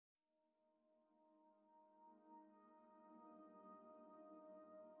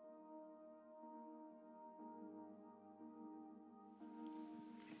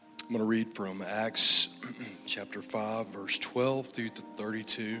I'm going to read from Acts chapter 5, verse 12 through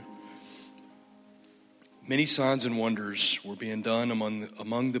 32. Many signs and wonders were being done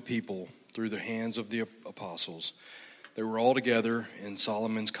among the people through the hands of the apostles. They were all together in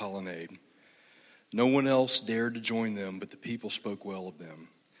Solomon's colonnade. No one else dared to join them, but the people spoke well of them.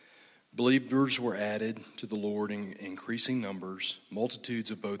 Believers were added to the Lord in increasing numbers,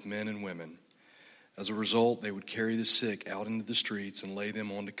 multitudes of both men and women. As a result, they would carry the sick out into the streets and lay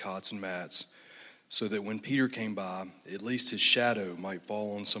them onto cots and mats, so that when Peter came by, at least his shadow might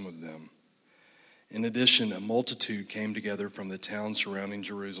fall on some of them. In addition, a multitude came together from the towns surrounding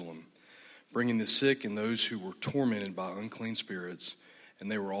Jerusalem, bringing the sick and those who were tormented by unclean spirits, and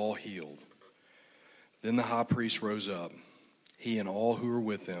they were all healed. Then the high priest rose up, he and all who were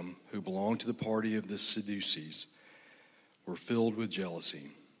with him, who belonged to the party of the Sadducees, were filled with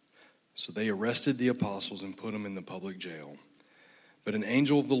jealousy. So they arrested the apostles and put them in the public jail. But an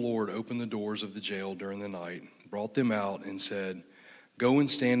angel of the Lord opened the doors of the jail during the night, brought them out, and said, "Go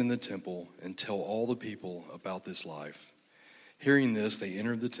and stand in the temple and tell all the people about this life." Hearing this, they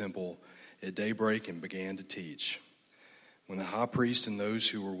entered the temple at daybreak and began to teach. When the high priest and those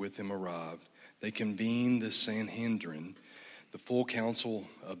who were with him arrived, they convened the Sanhedrin, the full council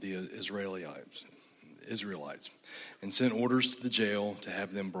of the Israelites, and sent orders to the jail to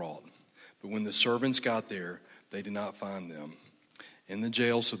have them brought. But when the servants got there, they did not find them in the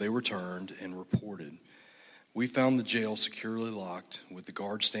jail, so they returned and reported, "We found the jail securely locked, with the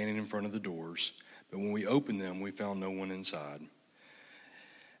guards standing in front of the doors, but when we opened them, we found no one inside."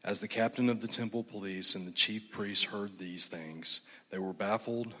 As the captain of the temple police and the chief priests heard these things, they were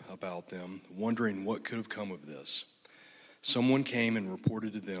baffled about them, wondering what could have come of this. Someone came and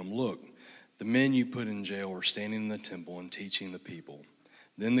reported to them, "Look, the men you put in jail are standing in the temple and teaching the people."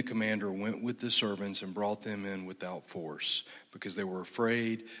 Then the commander went with the servants and brought them in without force, because they were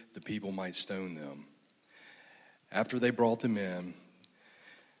afraid the people might stone them. After they brought them in,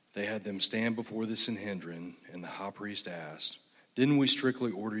 they had them stand before the Sanhedrin, and the high priest asked, "Didn't we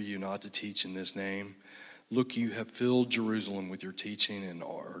strictly order you not to teach in this name? Look, you have filled Jerusalem with your teaching and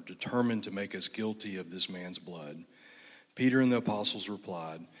are determined to make us guilty of this man's blood." Peter and the apostles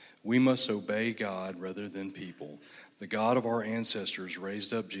replied, "We must obey God rather than people. The God of our ancestors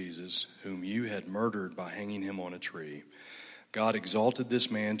raised up Jesus, whom you had murdered by hanging him on a tree. God exalted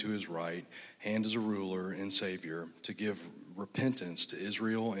this man to his right hand as a ruler and Savior, to give repentance to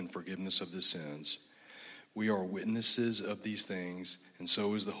Israel and forgiveness of the sins. We are witnesses of these things, and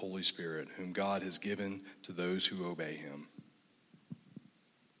so is the Holy Spirit, whom God has given to those who obey him."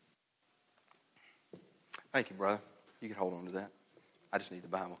 Thank you, brother. You can hold on to that. I just need the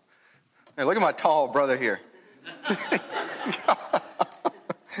Bible. Hey, look at my tall brother here.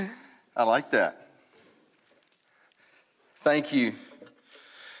 I like that. Thank you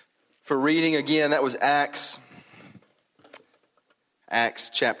for reading again. That was Acts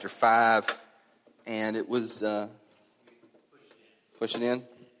chapter 5. And it was, push it in.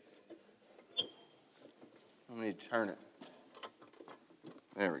 I need to turn it.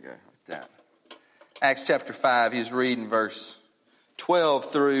 There we go, like that. Acts chapter 5, he was reading verse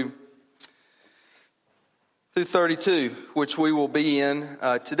 12 through 32, which we will be in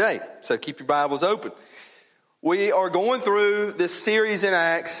today. So keep your Bibles open. We are going through this series in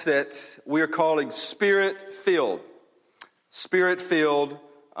Acts that we are calling Spirit-Filled. Spirit-Filled.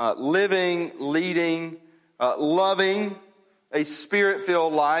 Living, leading, loving a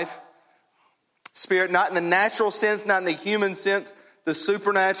Spirit-filled life. Spirit, not in the natural sense, not in the human sense, the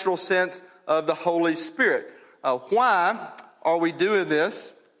supernatural sense of the Holy Spirit. Why are we doing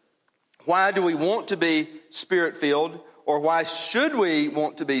this? Why do we want to be Spirit-filled? Or why should we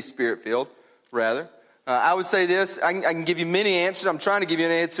want to be Spirit-filled, rather? I would say this, I can give you many answers. I'm trying to give you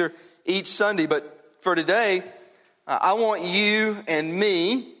an answer each Sunday, but for today, I want you and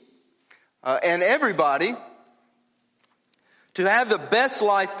me and everybody to have the best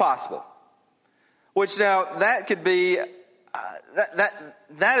life possible. Which now, that could be,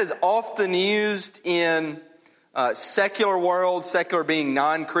 that is often used in secular world, secular being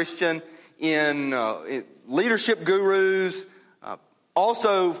non-Christian, in leadership gurus,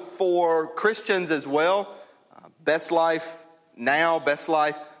 also for Christians as well. Best life now, best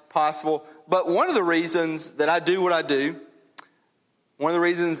life possible. But one of the reasons that I do what I do, one of the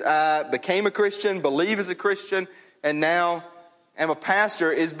reasons I became a Christian, believe as a Christian, and now am a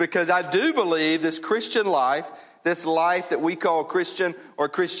pastor is because I do believe this Christian life, this life that we call Christian or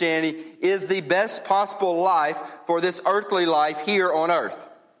Christianity, is the best possible life for this earthly life here on earth.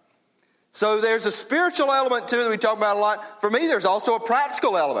 So there's a spiritual element to it that we talk about a lot. For me, there's also a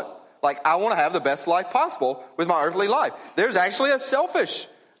practical element. Like, I want to have the best life possible with my earthly life. There's actually a selfish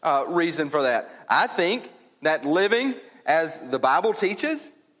reason for that. I think that living as the Bible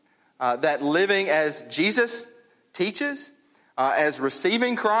teaches, that living as Jesus teaches, as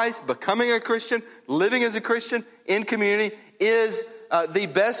receiving Christ, becoming a Christian, living as a Christian in community is the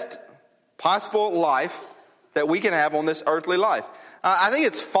best possible life that we can have on this earthly life. I think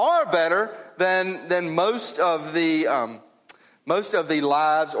it's far better than most of the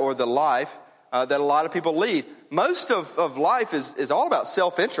lives or the life that a lot of people lead. Most of life is all about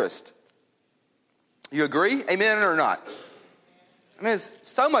self-interest. You agree? Amen or not? I mean, it's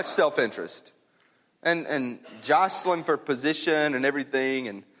so much self-interest. And jostling for position and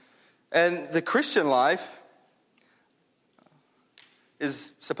everything. And the Christian life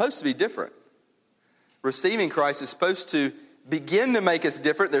is supposed to be different. Receiving Christ is supposed to begin to make us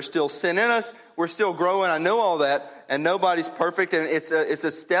different. There's still sin in us. We're still growing. I know all that. And nobody's perfect. And it's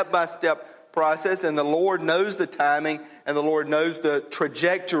a step-by-step process. And the Lord knows the timing. And the Lord knows the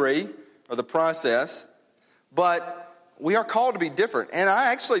trajectory of the process. But we are called to be different. And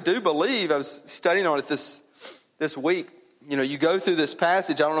I actually do believe, I was studying on it this week. You know, you go through this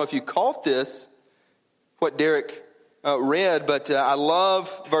passage. I don't know if you caught this, what Derek read. But I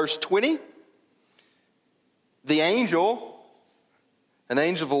love verse 20. An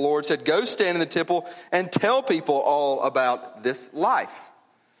angel of the Lord said, "Go stand in the temple and tell people all about this life."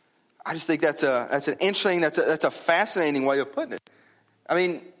 I just think that's an interesting, that's a fascinating way of putting it. I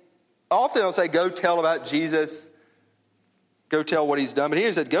mean, often I'll say, go tell about Jesus, go tell what he's done. But here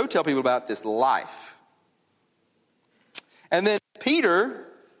he said, go tell people about this life. And then Peter,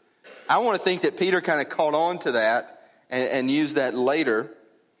 I want to think that Peter kind of caught on to that and used that later.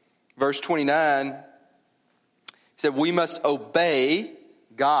 Verse 29, he said, we must obey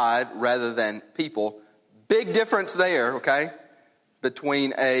God rather than people. Big difference there, okay,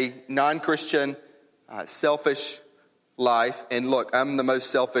 between a non-Christian, selfish life. And look, I'm the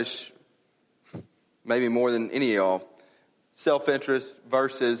most selfish, maybe more than any of y'all. Self-interest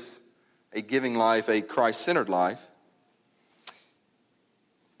versus a giving life, a Christ-centered life.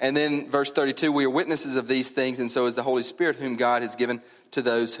 And then verse 32, we are witnesses of these things, and so is the Holy Spirit, whom God has given to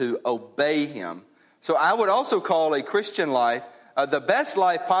those who obey him. So I would also call a Christian life, the best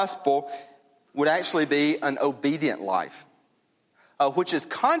life possible would actually be an obedient life, which is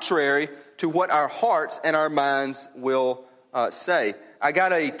contrary to what our hearts and our minds will say. I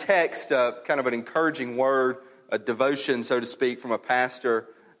got a text, kind of an encouraging word, a devotion, so to speak, from a pastor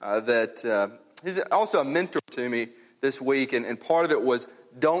that he's also a mentor to me this week, and part of it was,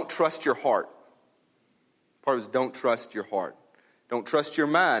 don't trust your heart. Part of it was, don't trust your heart. Don't trust your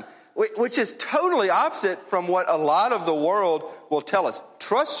mind, which is totally opposite from what a lot of the world will tell us.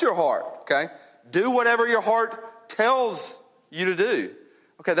 Trust your heart, okay? Do whatever your heart tells you to do.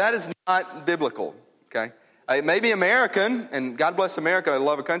 Okay, that is not biblical, okay? It may be American, and God bless America, I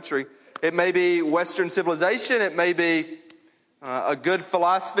love a country. It may be Western civilization. It may be a good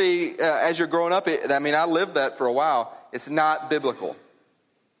philosophy as you're growing up. I mean, I lived that for a while. It's not biblical.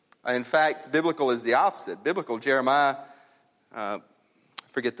 In fact, biblical is the opposite. Biblical, Jeremiah,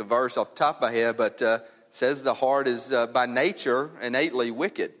 forget the verse off the top of my head, but says the heart is by nature innately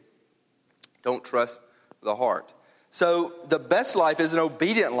wicked. Don't trust the heart. So the best life is an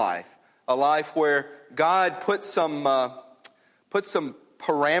obedient life, a life where God puts some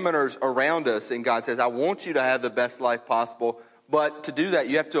parameters around us, and God says, I want you to have the best life possible, but to do that,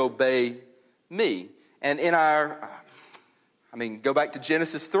 you have to obey me. And in go back to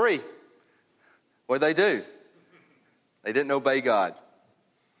Genesis 3. What did they do? They didn't obey God.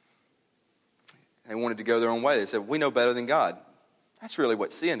 They wanted to go their own way. They said, we know better than God. That's really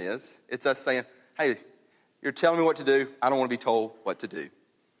what sin is. It's us saying, hey, you're telling me what to do. I don't want to be told what to do.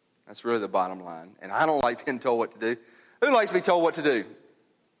 That's really the bottom line. And I don't like being told what to do. Who likes to be told what to do?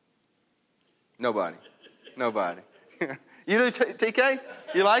 Nobody. You do, TK?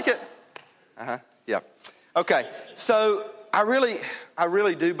 You like it? Uh-huh. Yeah. Okay. So I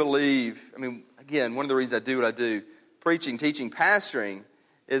really do believe, again, one of the reasons I do what I do, preaching, teaching, pastoring,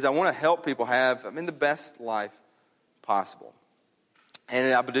 is I want to help people have, the best life possible.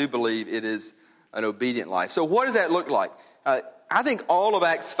 And I do believe it is an obedient life. So what does that look like? I think all of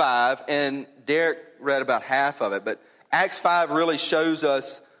Acts 5, and Derek read about half of it, but Acts 5 really shows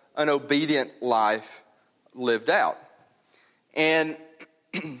us an obedient life lived out. And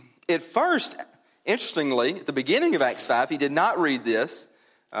at first, interestingly, at the beginning of Acts 5, he did not read this,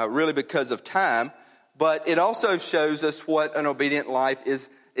 really because of time, but it also shows us what an obedient life is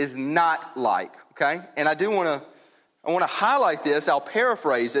not like, okay? And I want to highlight this. I'll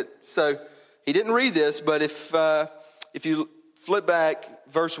paraphrase it. So he didn't read this, but if you flip back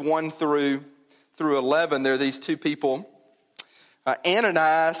verse 1 through 11, there are these two people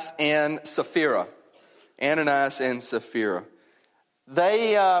Ananias and Sapphira. Ananias and Sapphira.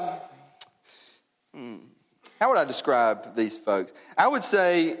 They, how would I describe these folks? I would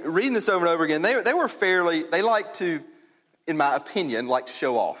say, reading this over and over again, they were fairly, they like to, in my opinion, like to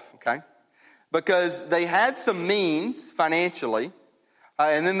show off, okay? Because they had some means financially,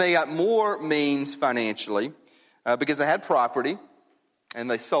 and then they got more means financially because they had property and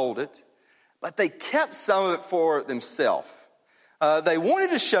they sold it, but they kept some of it for themselves. They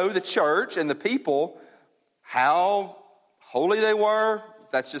wanted to show the church and the people how holy they were.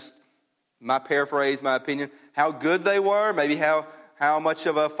 That's just my paraphrase, my opinion. How good they were, maybe how much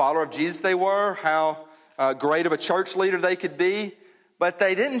of a follower of Jesus they were, how great of a church leader they could be. But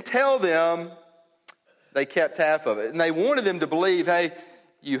they didn't tell them they kept half of it. And they wanted them to believe, hey,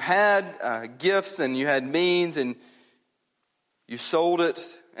 you had gifts and you had means and you sold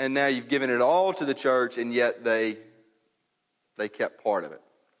it and now you've given it all to the church, and yet they kept part of it.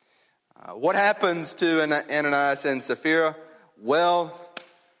 What happens to Ananias and Sapphira? Well,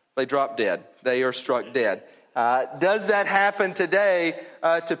 they drop dead. They are struck dead. Does that happen today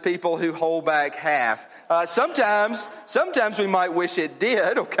to people who hold back half? Sometimes we might wish it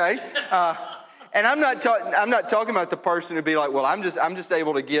did. Okay, and I'm not talking about the person who'd be like, well, I'm just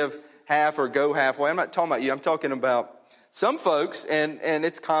able to give half or go halfway. I'm not talking about you. I'm talking about some folks, and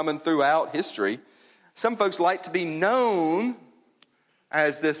it's common throughout history. Some folks like to be known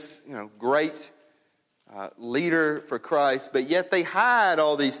as this, great leader for Christ, but yet they hide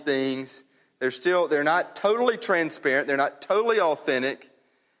all these things. They're not totally transparent. They're not totally authentic,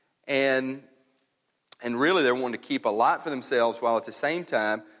 and really they're wanting to keep a lot for themselves while at the same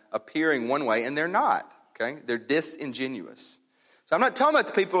time appearing one way, and they're not. Okay, they're disingenuous. So I'm not talking about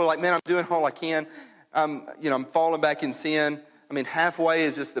the people who are like, man, I'm doing all I can. I'm falling back in sin. I mean, halfway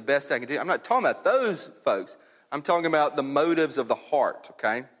is just the best I can do. I'm not talking about those folks. I'm talking about the motives of the heart,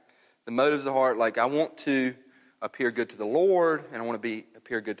 okay? The motives of the heart, like I want to appear good to the Lord, and I want to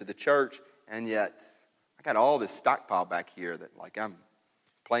appear good to the church, and yet I got all this stockpile back here that like I'm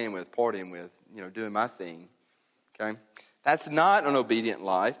playing with, partying with, doing my thing, okay? That's not an obedient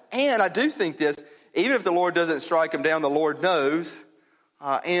life. And I do think this, even if the Lord doesn't strike them down, the Lord knows,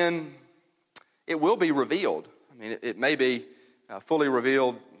 and it will be revealed. I mean, it may be fully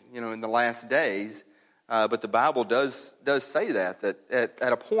revealed, in the last days. But the Bible does say that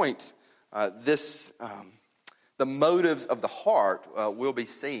at a point, the motives of the heart will be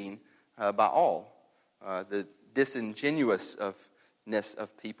seen by all. The disingenuousness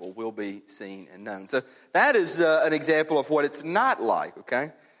of people will be seen and known. So that is an example of what it's not like,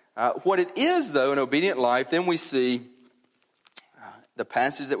 okay? What it is, though, an obedient life, then we see the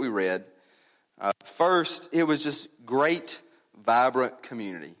passage that we read. First, it was just great, vibrant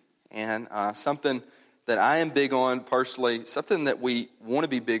community. And something that I am big on personally, something that we want to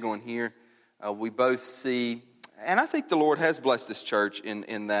be big on here. We both see, and I think the Lord has blessed this church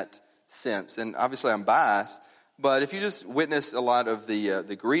in that sense. And obviously I'm biased, but if you just witness a lot of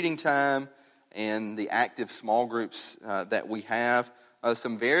the greeting time and the active small groups that we have,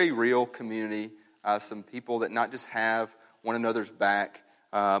 some very real community, some people that not just have one another's back,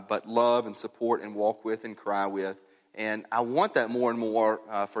 but love and support and walk with and cry with. And I want that more and more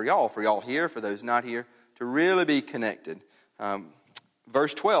for y'all here, for those not here, to really be connected.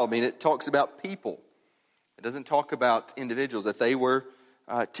 Verse 12, it talks about people. It doesn't talk about individuals, that they were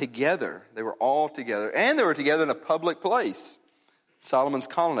together. They were all together. And they were together in a public place. Solomon's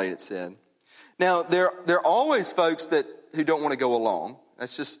colonnade, it said. Now, there are always folks who don't want to go along.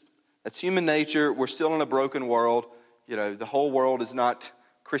 That's human nature. We're still in a broken world. The whole world is not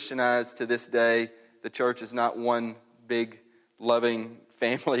Christianized to this day. The church is not one big, loving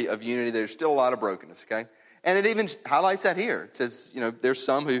family of unity. There's still a lot of brokenness, okay? And it even highlights that here. It says, there's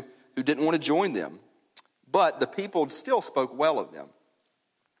some who didn't want to join them. But the people still spoke well of them.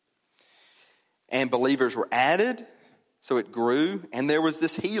 And believers were added, so it grew, and there was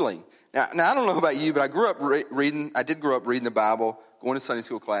this healing. Now I don't know about you, but I did grow up reading the Bible, going to Sunday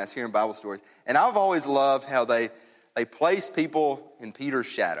school class, hearing Bible stories. And I've always loved how they place people in Peter's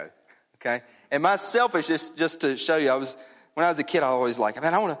shadow. Okay, and my selfishness, just to show you, when I was a kid, I was always like,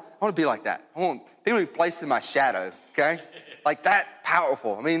 man, I want to be like that. I want people to be placed in my shadow. Okay, like that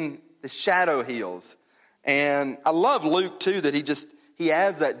powerful. The shadow heals, and I love Luke too that he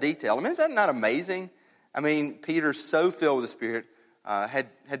adds that detail. Is that not amazing? Peter's so filled with the Spirit,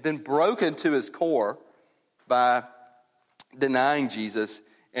 had been broken to his core by denying Jesus,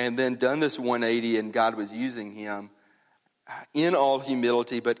 and then done this 180, and God was using him in all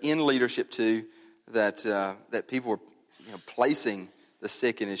humility, but in leadership too, that people were placing the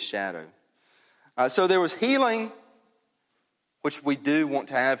sick in his shadow. So there was healing, which we do want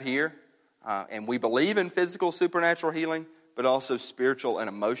to have here. And we believe in physical supernatural healing, but also spiritual and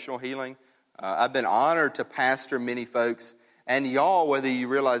emotional healing. I've been honored to pastor many folks. And y'all, whether you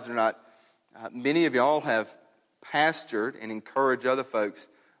realize it or not, many of y'all have pastored and encouraged other folks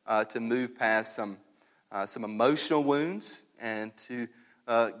to move past some emotional wounds and to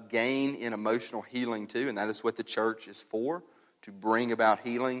gain in emotional healing too. And that is what the church is for, to bring about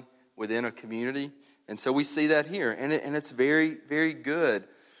healing within a community. And so we see that here. And it's very, very good.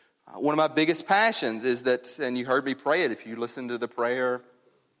 One of my biggest passions is that, and you heard me pray it if you listen to the prayer,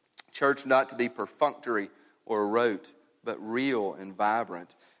 church not to be perfunctory or rote, but real and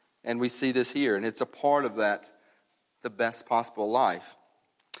vibrant. And we see this here, and it's a part of that, the best possible life.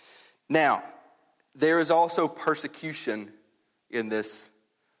 Now, there is also persecution in this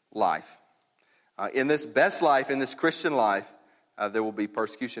life. In this best life, in this Christian life, there will be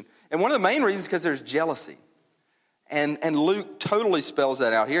persecution. And one of the main reasons is because there's jealousy. And Luke totally spells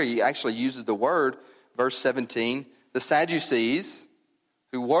that out here. He actually uses the word, verse 17. The Sadducees,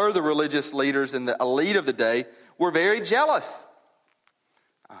 who were the religious leaders and the elite of the day, were very jealous.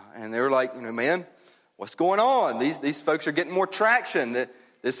 And they were like, man, what's going on? These folks are getting more traction.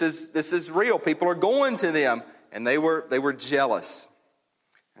 This is real. People are going to them. And they were jealous.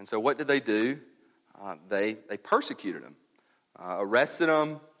 And so what did they do? They persecuted them. Arrested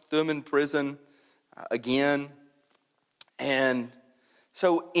them, threw them in prison again. And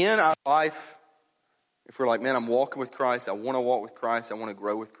so in our life, if we're like, man, I'm walking with Christ, I want to walk with Christ, I want to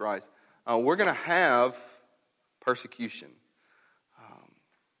grow with Christ, we're going to have persecution.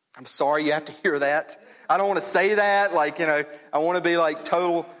 I'm sorry you have to hear that. I don't want to say that, I want to be like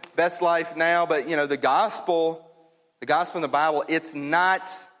total best life now, but the gospel in the Bible, it's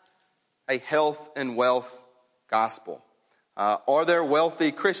not a health and wealth gospel. Are there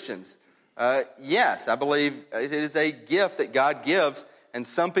wealthy Christians? Yes, I believe it is a gift that God gives, and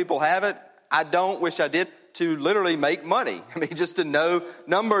some people have it. I don't, wish I did, to literally make money. Just to know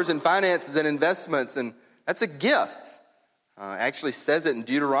numbers and finances and investments, and that's a gift. It actually says it in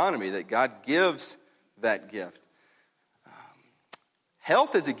Deuteronomy that God gives that gift.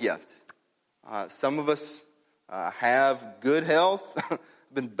 Health is a gift. Some of us have good health.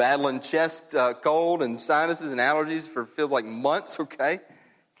 I've been battling chest cold and sinuses and allergies for feels like months, okay?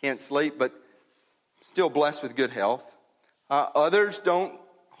 Can't sleep, but still blessed with good health. Others don't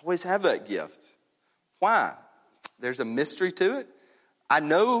always have that gift. Why? There's a mystery to it. I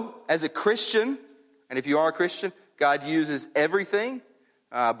know as a Christian, and if you are a Christian, God uses everything.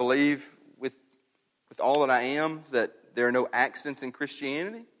 I believe with all that I am that there are no accidents in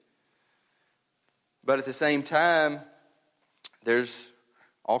Christianity. But at the same time,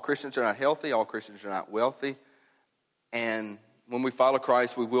 all Christians are not healthy, all Christians are not wealthy, and when we follow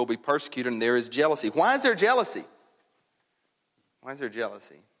Christ, we will be persecuted, and there is jealousy. Why is there jealousy? Why is there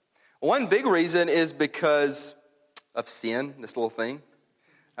jealousy? One big reason is because of sin, this little thing.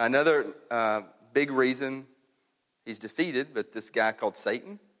 Another big reason, he's defeated, but this guy called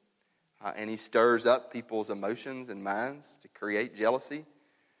Satan, and he stirs up people's emotions and minds to create jealousy.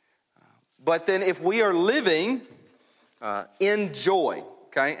 But then if we are living in joy,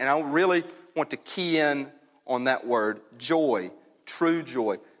 okay, and I really want to key in on that word, joy, true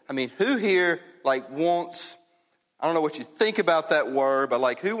joy. Who here wants, I don't know what you think about that word,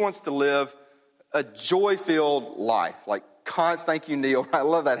 but who wants to live a joy-filled life? Constant, thank you, Neil. I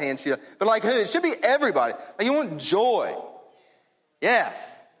love that handshake. But who? It should be everybody. You want joy.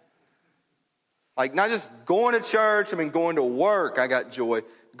 Yes. Not just going to church, going to work, I got joy.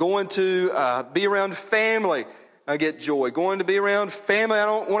 Going to be around family, I get joy. Going to be around family I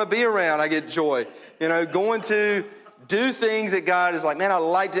don't want to be around, I get joy. Going to do things that God is man, I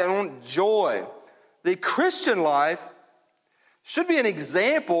want joy. The Christian life should be an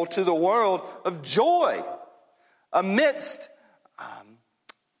example to the world of joy amidst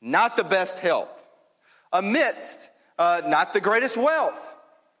not the best health, amidst not the greatest wealth,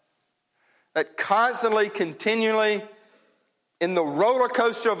 that constantly, continually, in the roller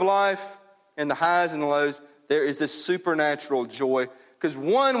coaster of life, in the highs and the lows, there is this supernatural joy. Because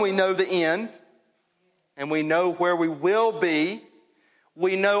one, we know the end, and we know where we will be.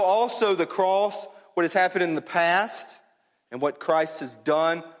 We know also the cross, what has happened in the past, and what Christ has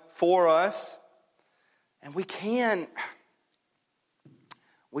done for us. And we can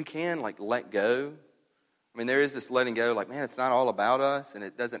let go. There is this letting go, man, it's not all about us, and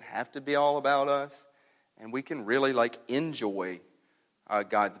it doesn't have to be all about us. And we can really enjoy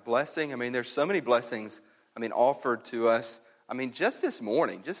God's blessing. There's so many blessings, offered to us. Just this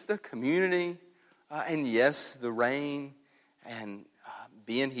morning, just the community, and yes, the rain, and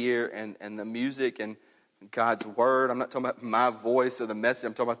being here, and the music, and God's word. I'm not talking about my voice or the message.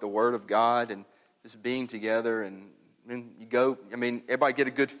 I'm talking about the word of God and just being together. And you go, everybody get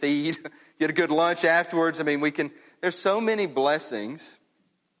a good feed, get a good lunch afterwards. There's so many blessings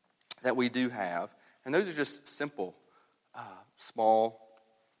that we do have. And those are just simple, small,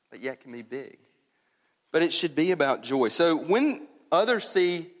 but yet can be big. But it should be about joy. So when others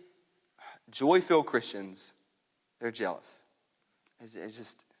see joy-filled Christians, they're jealous.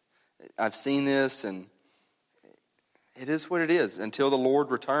 I've seen this, and it is what it is. Until the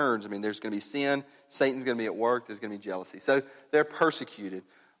Lord returns, there's going to be sin. Satan's going to be at work. There's going to be jealousy. So they're persecuted.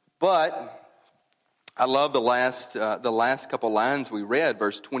 But I love the last couple lines we read,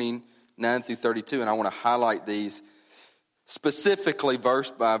 verse 29 through 32, and I want to highlight these specifically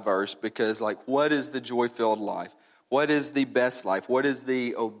verse by verse because, what is the joy-filled life? What is the best life? What is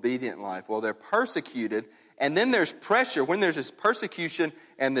the obedient life? Well, they're persecuted, and then there's pressure. When there's this persecution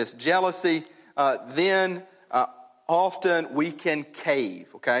and this jealousy, then often we can cave,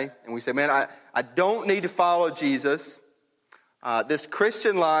 okay? And we say, man, I don't need to follow Jesus. This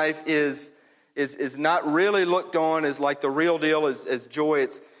Christian life is not really looked on as like the real deal, as joy.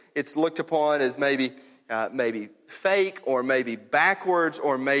 It's looked upon as maybe fake or maybe backwards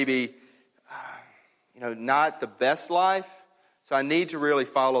or maybe not the best life. So I need to really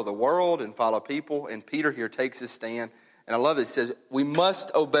follow the world and follow people. And Peter here takes his stand. And I love this. He says, we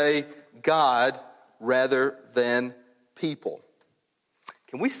must obey God rather than people.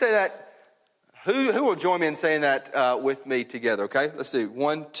 Can we say that? Who will join me in saying that with me together? Okay, let's do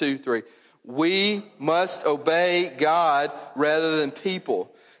 1, 2, 3. We must obey God rather than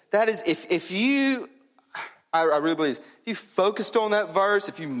people. That is, if you, I really believe this, if you focused on that verse,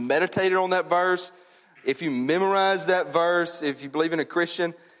 if you meditated on that verse, if you memorized that verse, if you believe in a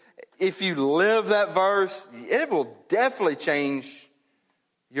Christian, if you live that verse, it will definitely change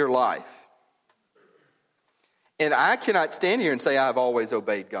your life. And I cannot stand here and say I've always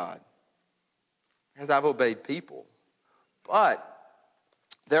obeyed God, because I've obeyed people. But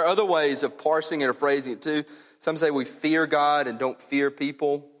there are other ways of parsing it or phrasing it too. Some say we fear God and don't fear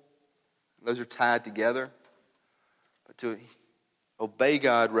people. Those are tied together. But to obey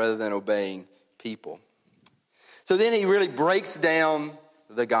God rather than obeying people. So then he really breaks down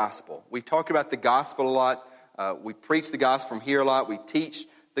the gospel. We talk about the gospel a lot. We preach the gospel from here a lot. We teach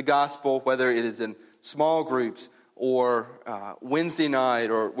the gospel, whether it is in small groups or Wednesday night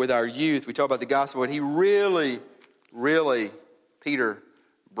or with our youth. We talk about the gospel. But he really, Peter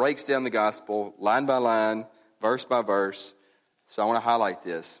breaks down the gospel line by line, verse by verse. So I want to highlight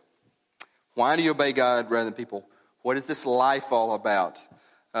this. Why do you obey God rather than people? What is this life all about?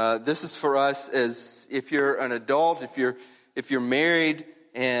 This is for us as if you're an adult, if you're married,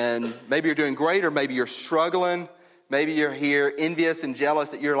 and maybe you're doing great, or maybe you're struggling. Maybe you're here envious and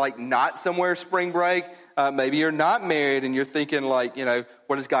jealous that you're not somewhere spring break. Maybe you're not married and you're thinking what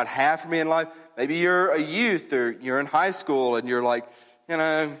does God have for me in life? Maybe you're a youth or you're in high school and you're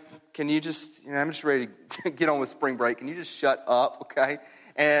can you just, I'm just ready to get on with spring break. Can you just shut up, okay?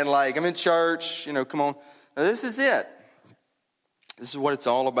 And I'm in church, come on. Now, this is it. This is what it's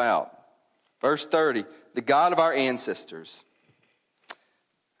all about. Verse 30, the God of our ancestors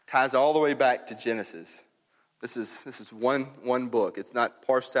ties all the way back to Genesis. This is one book. It's not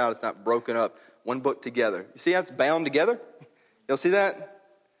parsed out. It's not broken up. One book together. You see how it's bound together? You'll see that?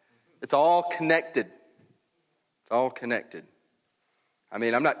 It's all connected. It's all connected.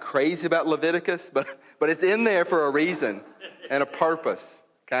 I'm not crazy about Leviticus, but it's in there for a reason and a purpose.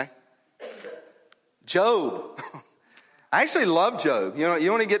 Okay? Job. I actually love Job.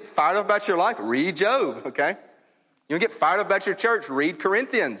 You want to get fired up about your life? Read Job. Okay? You want to get fired up about your church? Read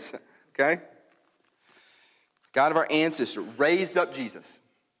Corinthians. Okay? God of our ancestors raised up Jesus.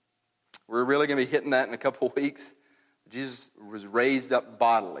 We're really going to be hitting that in a couple of weeks. Jesus was raised up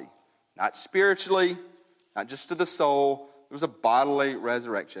bodily, not spiritually, not just to the soul. There was a bodily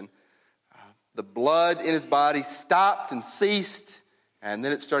resurrection. The blood in his body stopped and ceased, and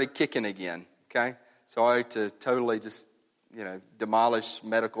then it started kicking again. Okay? Sorry to totally just, demolish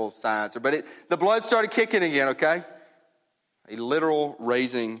medical science. But the blood started kicking again, okay? A literal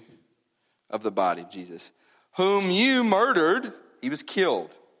raising of the body of Jesus. Whom you murdered, he was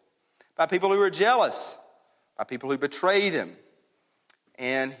killed by people who were jealous, by people who betrayed him.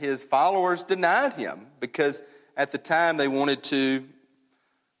 And his followers denied him because at the time they wanted to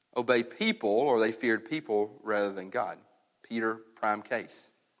obey people, or they feared people rather than God. Peter, prime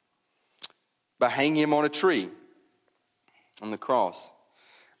case. By hanging him on a tree, on the cross.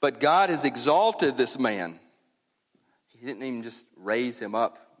 But God has exalted this man. He didn't even just raise him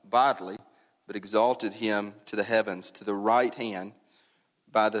up bodily, but exalted him to the heavens, to the right hand,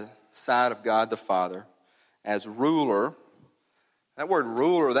 by the side of God the Father. as ruler. That word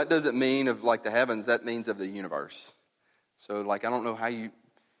ruler, that doesn't mean of like the heavens, that means of the universe. So like, I don't know how you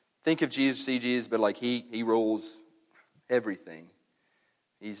think of Jesus, see Jesus, but like he rules everything.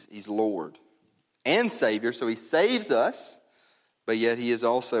 He's Lord and Savior, so he saves us, but yet he is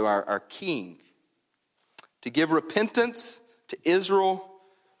also our King. To give repentance to Israel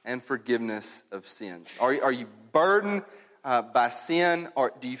and forgiveness of sins. Are you burdened by sin?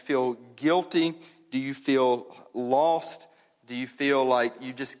 Or do you feel guilty? Do you feel lost? Do you feel like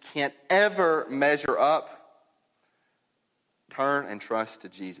you just can't ever measure up? Turn and trust to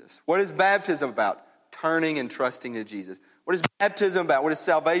Jesus. What is baptism about? Turning and trusting to Jesus. What is baptism about? What is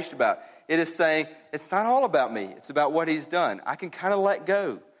salvation about? It is saying, it's not all about me. It's about what he's done. I can kind of let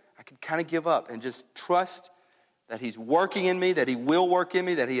go. I can kind of give up and just trust that he's working in me, that he will work in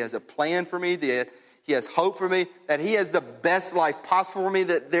me, that he has a plan for me, that he has hope for me, that he has the best life possible for me,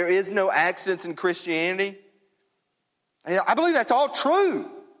 that there is no accidents in Christianity. And I believe that's all true.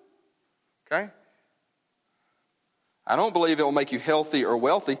 Okay? I don't believe it will make you healthy or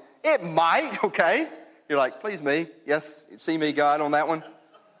wealthy. It might, okay? You're like, please me. Yes, see me, God, on that one.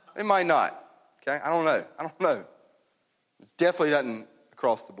 It might not. Okay? I don't know. Definitely doesn't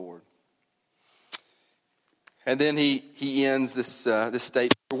across the board. And then he ends this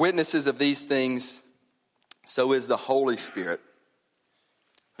statement. For witnesses of these things, so is the Holy Spirit,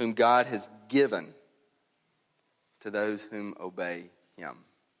 whom God has given to those whom obey him.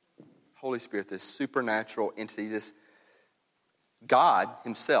 Holy Spirit, this supernatural entity, this God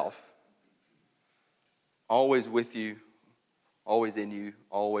himself, always with you, always in you,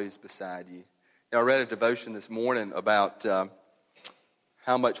 always beside you. Now, I read a devotion this morning about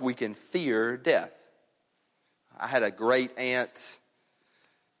how much we can fear death. I had a great aunt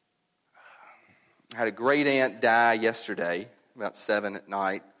die yesterday, about 7 at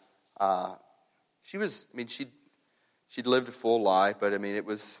night. She'd lived a full life, but it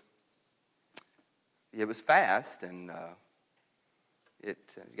was fast, and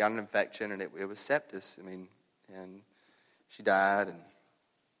it got an infection, and it was sepsis. And she died, and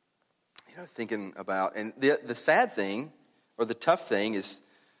thinking about, and the sad thing, or the tough thing, is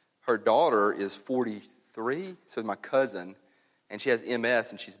her daughter is 43, so my cousin, and she has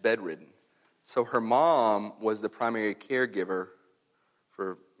MS, and she's bedridden. So her mom was the primary caregiver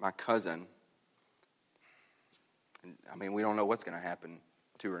for my cousin. And, we don't know what's going to happen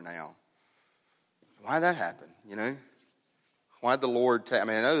to her now. Why'd that happen, Why'd the Lord take, I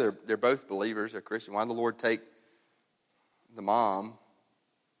know they're both believers, they're Christian. Why'd the Lord take the mom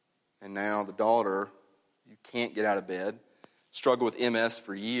and now the daughter? You can't get out of bed. Struggled with MS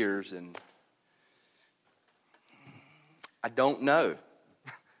for years, and I don't know.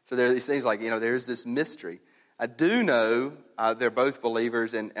 So there are these things like, there's this mystery. I do know they're both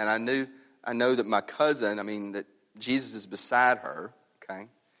believers, and I know that my cousin, that Jesus is beside her, okay,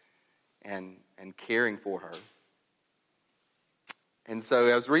 and caring for her. And so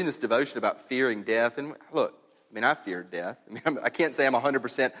I was reading this devotion about fearing death, and look, I fear death. I can't say I'm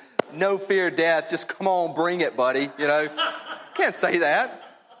 100% no fear of death. Just come on, bring it, buddy. Can't say that.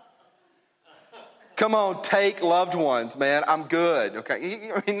 Come on, take loved ones, man. I'm good.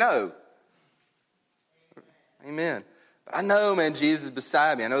 Okay, no. Amen. But I know, man, Jesus is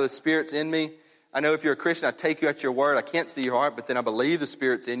beside me. I know the Spirit's in me. I know if you're a Christian, I take you at your word. I can't see your heart, but then I believe the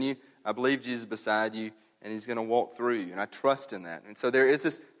Spirit's in you. I believe Jesus is beside you, and he's going to walk through you, and I trust in that. And so there is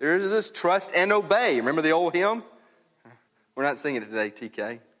this trust and obey. Remember the old hymn? We're not singing it today,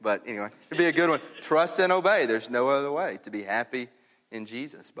 TK, but anyway, it'd be a good one. Trust and obey. There's no other way to be happy in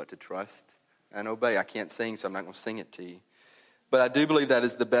Jesus but to trust and obey. I can't sing, so I'm not going to sing it to you. But I do believe that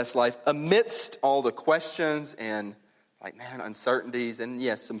is the best life amidst all the questions and, uncertainties and,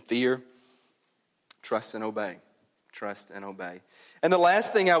 yes, some fear. Trust and obey. Trust and obey. And the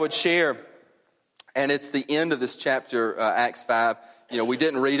last thing I would share, and it's the end of this chapter, Acts 5. We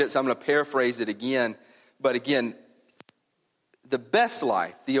didn't read it, so I'm going to paraphrase it again. But again, the best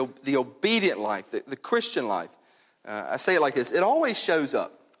life, the obedient life, the Christian life, I say it like this, it always shows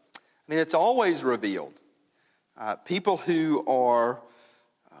up. It's always revealed. People who are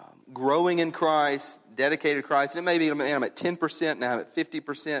growing in Christ, dedicated to Christ, and maybe I'm at 10%, now I'm at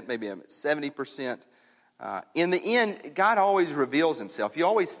 50%, maybe I'm at 70%. In the end, God always reveals himself. You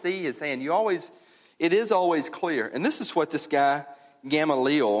always see his hand. It is always clear. And this is what this guy,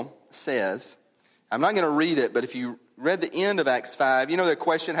 Gamaliel, says. I'm not going to read it, but if you read the end of Acts 5, the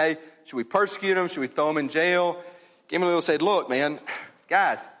question, hey, should we persecute him? Should we throw him in jail? Gamaliel said, look, man,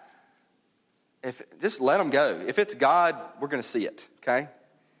 guys, just let him go. If it's God, we're going to see it, okay?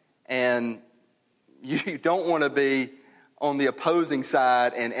 And you don't want to be on the opposing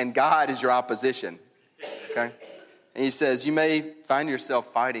side and God is your opposition. okay? And he says, you may find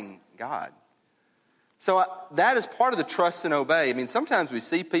yourself fighting God. So that is part of the trust and obey. I mean, sometimes we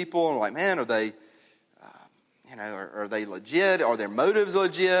see people and we're like, man, are they, are they legit? Are their motives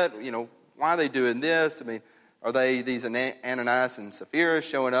legit? Why are they doing this? I mean, are they these Ananias and Sapphira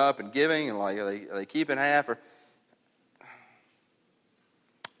showing up and giving? And like, are they keeping half? Or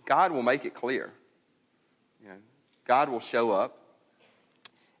God will make it clear. God will show up.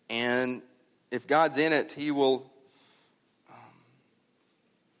 And if God's in it, he'll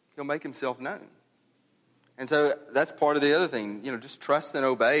make himself known. And so that's part of the other thing. Just trust and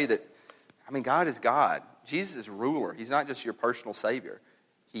obey that, God is God. Jesus is ruler. He's not just your personal Savior.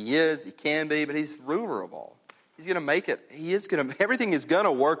 He is, he can be, but he's ruler of all. He's going to make it. Everything is going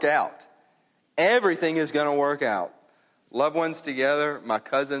to work out. Everything is going to work out. Loved ones together, my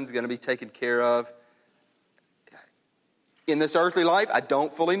cousin's going to be taken care of. In this earthly life, I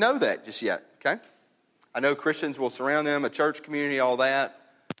don't fully know that just yet, okay? I know Christians will surround them, a church community, all that.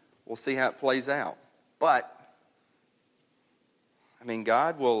 We'll see how it plays out. But,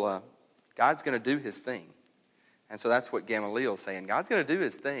 God's going to do his thing. And so that's what Gamaliel is saying. God's going to do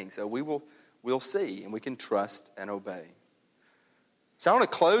his thing. So we'll see, and we can trust and obey. So I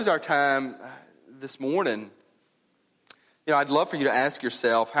want to close our time this morning. I'd love for you to ask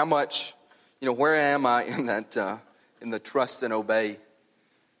yourself, how much, where am I in that, in the trust and obey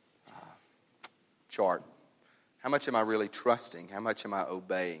chart? How much am I really trusting? How much am I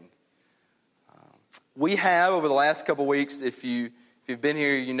obeying? We have, over the last couple weeks, if you've been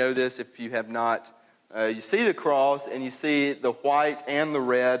here, you know this. If you have not, you see the cross and you see the white and the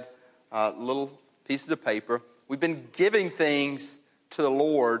red little pieces of paper. We've been giving things to the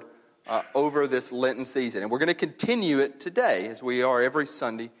Lord over this Lenten season. And we're going to continue it today, as we are every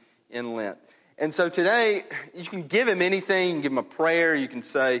Sunday in Lent. And so today, you can give him anything. You can give him a prayer. You can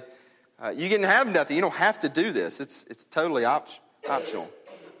say, you can have nothing. You don't have to do this. It's totally optional.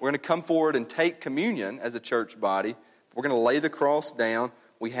 We're going to come forward and take communion as a church body. We're going to lay the cross down.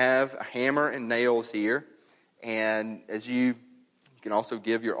 We have a hammer and nails here. And as you can also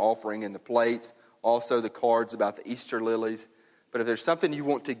give your offering in the plates, also the cards about the Easter lilies. But if there's something you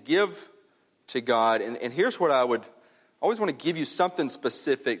want to give to God, and here's what I always want to give you something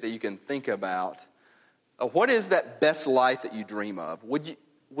specific that you can think about. What is that best life that you dream of? Would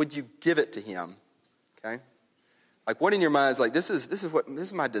you give it to him? Okay? Like, what in your mind is like, this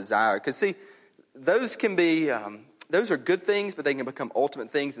is my desire? Because see, those can be, those are good things, but they can become ultimate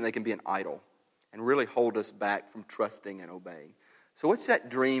things, and they can be an idol and really hold us back from trusting and obeying. So what's that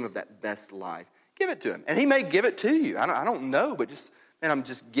dream of that best life? Give it to him. And he may give it to you. I don't know, but I'm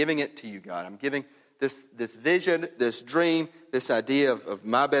just giving it to you, God. I'm giving this vision, this dream, this idea of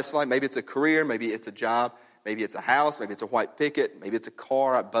my best life. Maybe it's a career, maybe it's a job, maybe it's a house, maybe it's a white picket, maybe it's a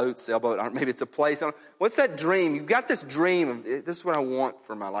car, a boat, sailboat, maybe it's a place. What's that dream? You've got this dream of, this is what I want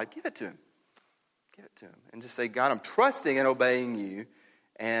for my life. Give it to him. Give it to him. And just say, God, I'm trusting and obeying you,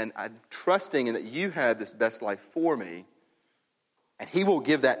 and I'm trusting in that you have this best life for me, and he will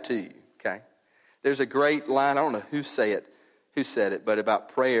give that to you, okay? There's a great line, I don't know who said it, but about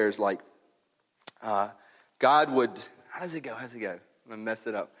prayers like, God would, how does it go? I'm going to mess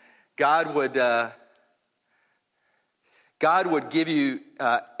it up. God would give you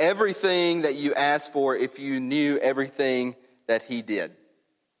everything that you asked for if you knew everything that he did.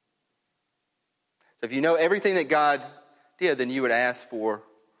 So if you know everything that God did, then you would ask for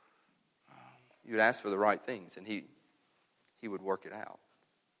the right things, and he would work it out.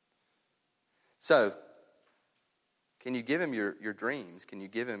 So, can you give him your dreams? Can you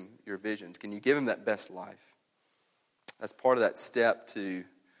give him your visions? Can you give him that best life? That's part of that step to,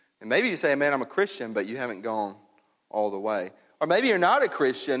 and maybe you say, man, I'm a Christian, but you haven't gone all the way. Or maybe you're not a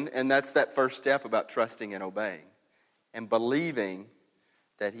Christian, and that's that first step about trusting and obeying and believing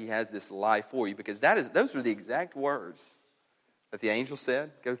that he has this life for you, because those were the exact words that the angel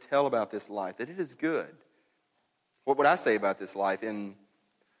said. Go tell about this life, that it is good. What would I say about this life in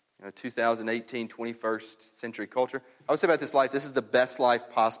 2018, 21st century culture? I would say about this life, this is the best life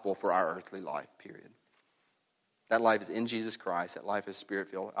possible for our earthly life, period. That life is in Jesus Christ. That life is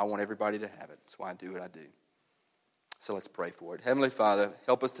Spirit-filled. I want everybody to have it. That's why I do what I do. So let's pray for it. Heavenly Father,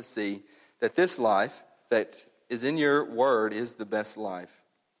 help us to see that this life that is in your word is the best life.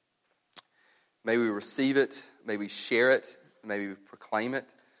 May we receive it. May we share it. May we proclaim it.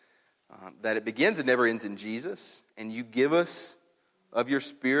 That it begins and never ends in Jesus. And you give us of your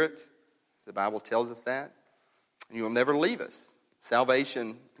Spirit. The Bible tells us that. And you will never leave us.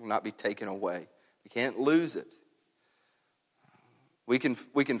 Salvation will not be taken away. We can't lose it. We can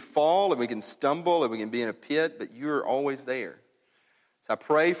fall and we can stumble and we can be in a pit, but you're always there. So I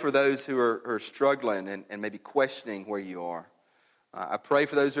pray for those who are struggling and maybe questioning where you are. I pray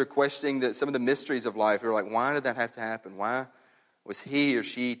for those who are questioning some of the mysteries of life, who are like, why did that have to happen? Why was he or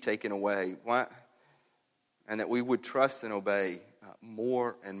she taken away? Why? And that we would trust and obey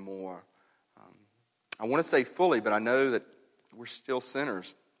more and more. I want to say fully, but I know that we're still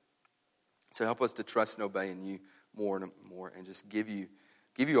sinners. So help us to trust and obey in you more and more, and just give you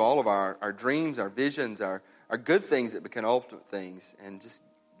all of our dreams, our visions, our good things that become ultimate things, and just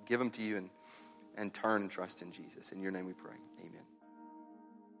give them to you and turn and trust in Jesus. In your name we pray. Amen.